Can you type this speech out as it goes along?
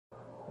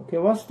Okay,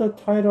 what's the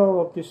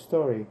title of this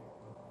story?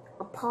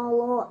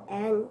 Apollo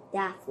and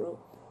Daphne.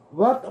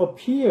 What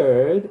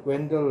appeared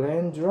when the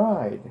land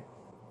dried?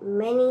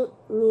 Many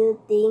new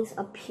things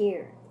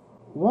appeared.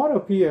 What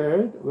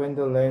appeared when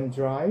the land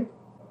dried?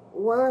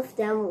 One of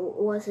them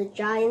was a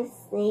giant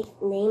snake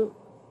named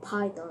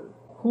Python.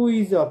 Who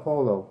is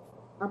Apollo?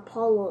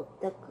 Apollo,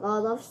 the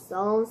god of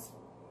songs,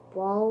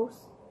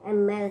 balls,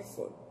 and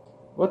medicine.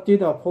 What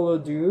did Apollo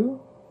do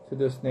to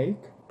the snake?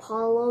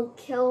 Apollo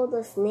killed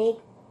the snake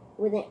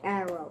with an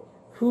arrow.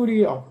 Who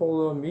did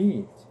Apollo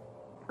meet?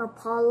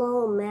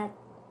 Apollo met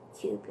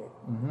Cupid.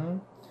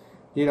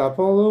 Did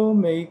Apollo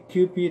make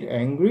Cupid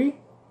angry?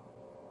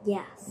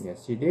 Yes.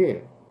 Yes, he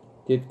did.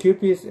 Did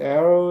Cupid's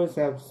arrows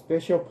have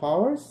special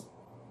powers?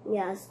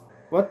 Yes.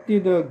 What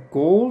did the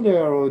gold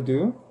arrow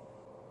do?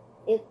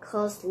 It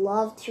caused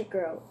love to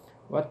grow.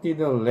 What did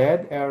the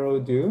lead arrow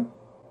do?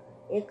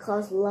 It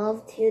caused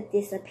love to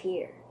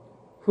disappear.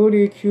 Who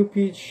did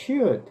Cupid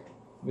shoot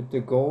with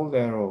the gold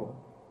arrow?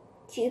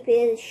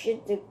 Cupid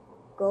shot the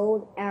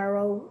gold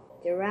arrow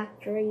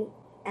directly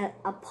at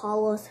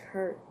Apollo's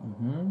heart.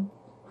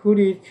 Who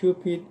did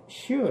Cupid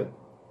shoot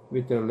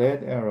with the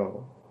lead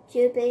arrow?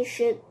 Cupid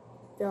shot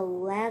the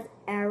lead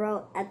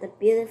arrow at the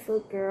beautiful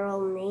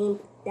girl named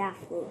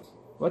Daphne.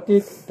 What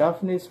did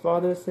Daphne's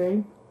father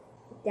say?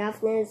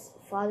 Daphne's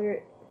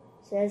father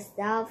says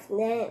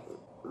Daphne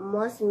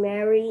must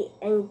marry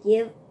and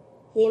give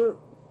him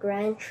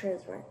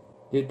grandchildren.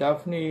 Did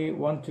Daphne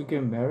want to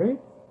get married?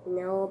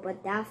 No,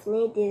 but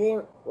Daphne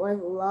didn't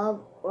want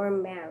love or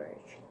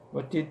marriage.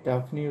 What did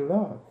Daphne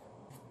love?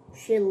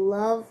 She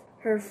loved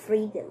her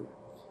freedom.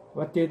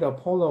 What did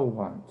Apollo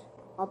want?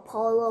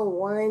 Apollo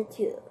wanted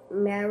to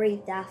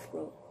marry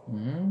Daphne.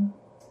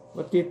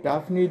 What did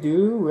Daphne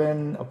do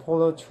when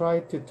Apollo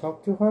tried to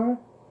talk to her?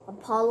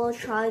 Apollo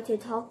tried to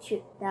talk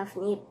to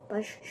Daphne,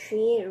 but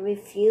she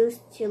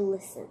refused to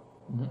listen.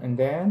 And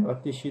then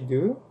what did she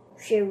do?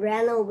 She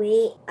ran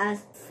away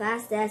as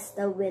fast as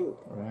the wind.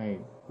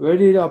 Right. Where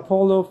did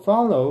Apollo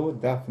follow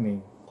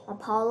Daphne?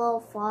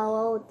 Apollo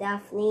followed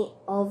Daphne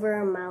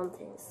over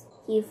mountains.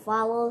 He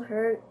followed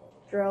her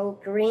through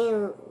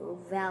green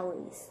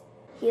valleys.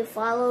 He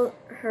followed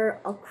her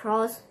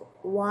across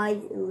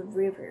wide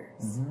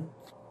rivers.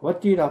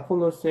 What did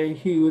Apollo say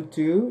he would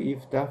do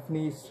if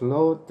Daphne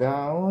slowed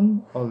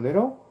down a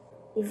little?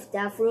 If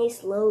Daphne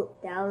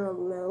slowed down a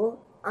little,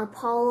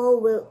 Apollo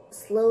will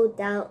slow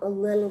down a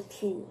little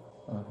too.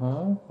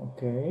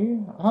 Okay.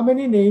 How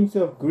many names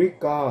of Greek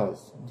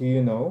gods do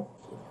you know?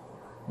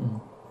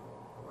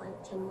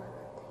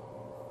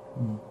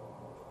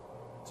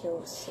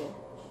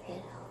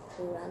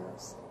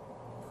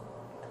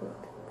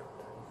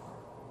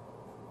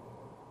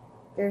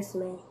 There's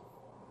many.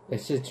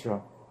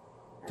 etc.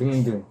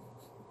 등등.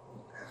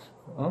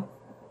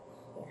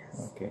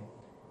 Yes. Okay.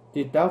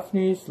 Did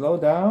Daphne slow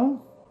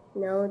down?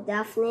 No,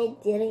 Daphne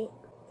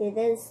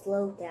didn't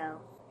slow down.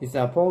 Is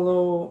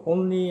Apollo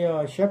only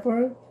a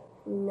shepherd?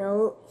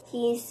 No,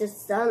 he is the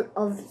son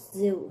of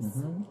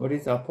Zeus. What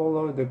is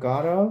Apollo the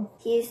god of?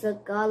 He is the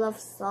god of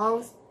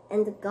songs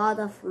and the god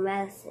of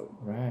medicine.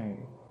 Right.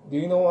 Do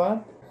you know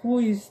what? Who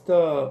is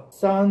the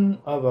son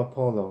of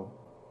Apollo?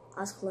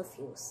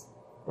 Asclepius.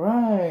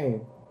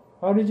 Right.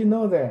 How did you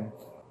know that?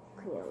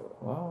 그냥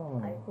Wow.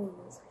 알고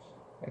있는 사실.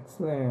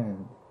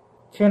 Excellent.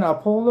 Can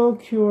Apollo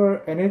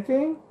cure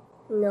anything?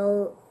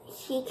 No,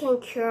 he can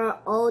cure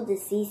all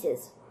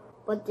diseases,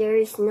 but there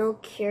is no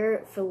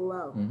cure for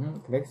love.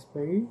 Next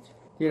page.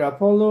 Did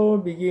Apollo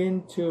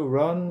begin to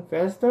run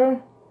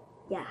faster?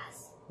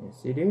 Yes.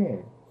 Yes, he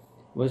did.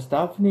 Was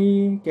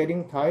Daphne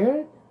getting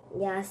tired?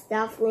 Yes,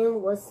 Daphne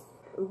was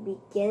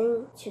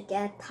beginning to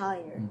get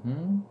tired.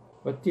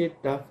 What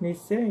did Daphne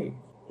say?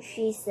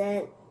 She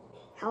said,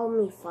 "Help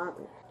me,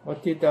 Father."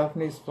 What did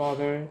Daphne's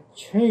father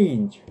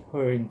change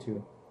her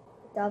into?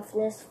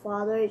 Daphne's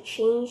father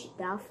changed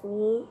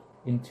Daphne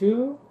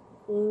Into?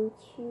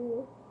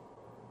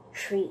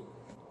 tree.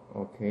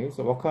 Okay,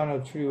 so what kind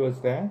of tree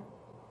was that?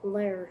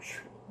 Little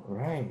tree.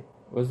 Right.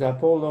 Was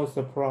Apollo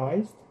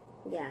surprised?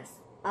 Yes,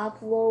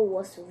 Apollo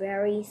was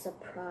very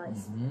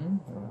surprised.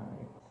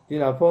 Right.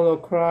 Did Apollo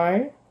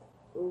cry?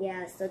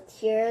 Yes, the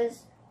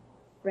tears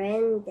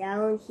ran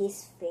down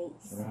his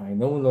face. Right.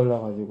 너무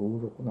놀라가지고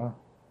울었구나.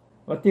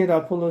 What did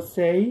Apollo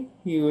say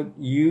he would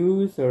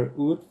use her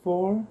wood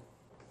for?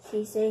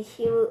 He said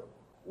he would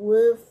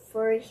wood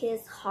for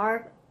his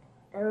harp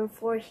and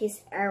for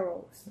his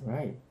arrows.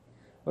 Right.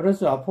 What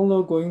is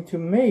Apollo going to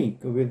make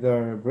with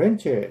her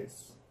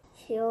branches?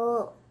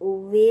 He'll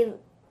weave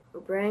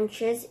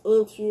branches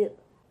into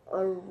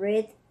a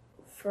wreath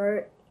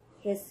for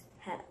his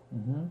head.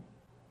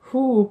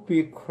 Who would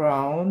be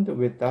crowned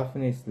with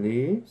Daphne's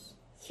leaves?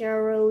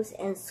 Heroes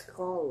and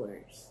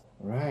scholars.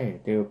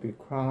 Right, they will be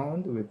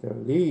crowned with their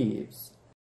leaves.